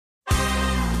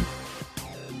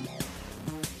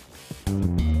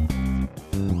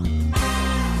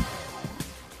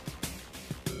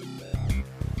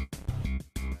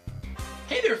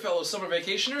fellow summer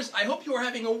vacationers. I hope you are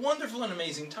having a wonderful and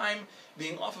amazing time,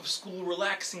 being off of school,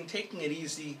 relaxing, taking it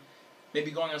easy,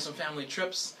 maybe going on some family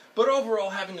trips, but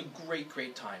overall having a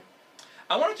great time.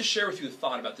 I wanted to share with you a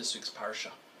thought about this week's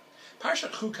Parsha.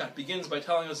 Parshat Chukat begins by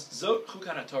telling us, Zot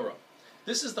Chukat Torah.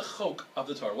 This is the chok of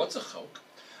the Torah. What's a chok?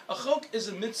 A chok is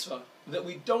a mitzvah that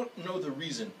we don't know the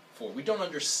reason for. We don't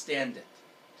understand it.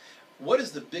 What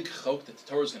is the big chok that the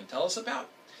Torah is going to tell us about?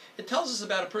 It tells us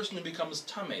about a person who becomes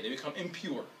tameh. They become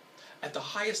impure, at the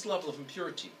highest level of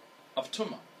impurity, of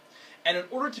tumah. And in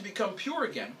order to become pure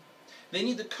again, they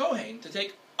need the kohen to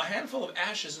take a handful of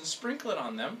ashes and sprinkle it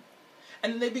on them,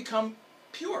 and then they become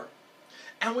pure.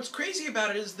 And what's crazy about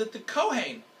it is that the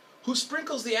kohen who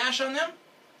sprinkles the ash on them,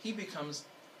 he becomes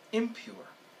impure.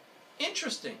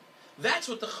 Interesting. That's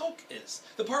what the chok is.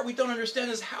 The part we don't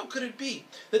understand is, how could it be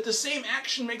that the same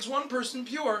action makes one person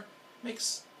pure,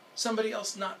 makes somebody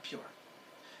else not pure?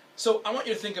 So I want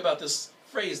you to think about this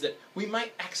phrase that we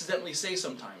might accidentally say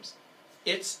sometimes.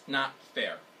 It's not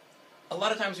fair. A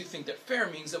lot of times we think that fair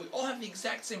means that we all have the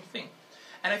exact same thing.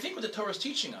 And I think what the Torah is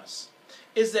teaching us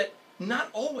is that not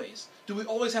always do we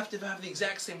always have to have the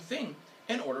exact same thing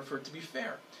in order for it to be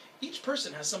fair. Each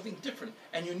person has something different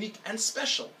and unique and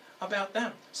special about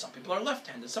them. Some people are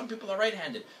left-handed, some people are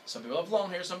right-handed, some people have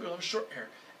long hair, some people have short hair.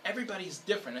 Everybody's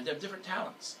different and they have different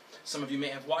talents. Some of you may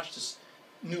have watched this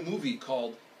new movie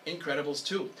called Incredibles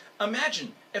 2.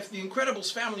 Imagine if the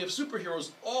Incredibles family of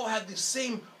superheroes all had the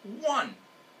same one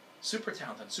super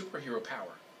talent and superhero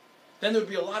power. Then there would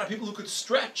be a lot of people who could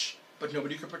stretch, but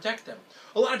nobody could protect them.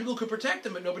 A lot of people could protect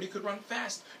them, but nobody could run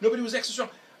fast. Nobody was extra strong.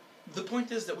 The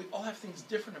point is that we all have things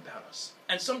different about us.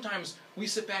 And sometimes we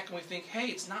sit back and we think, hey,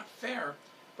 it's not fair.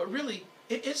 But really,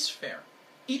 it is fair.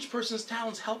 Each person's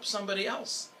talents help somebody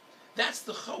else. That's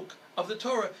the chok of the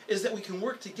Torah, is that we can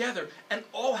work together and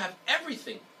all have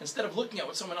everything, instead of looking at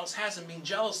what someone else has and being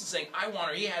jealous and saying, I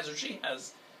want or he has or she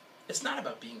has. It's not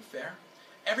about being fair.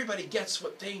 Everybody gets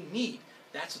what they need.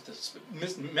 That's what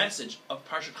the message of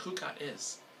Parshat Chukat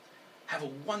is. Have a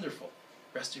wonderful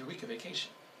rest of your week of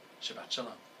vacation. Shabbat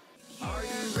Shalom. Are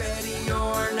you ready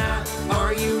or not?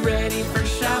 Are you ready for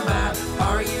Shabbat?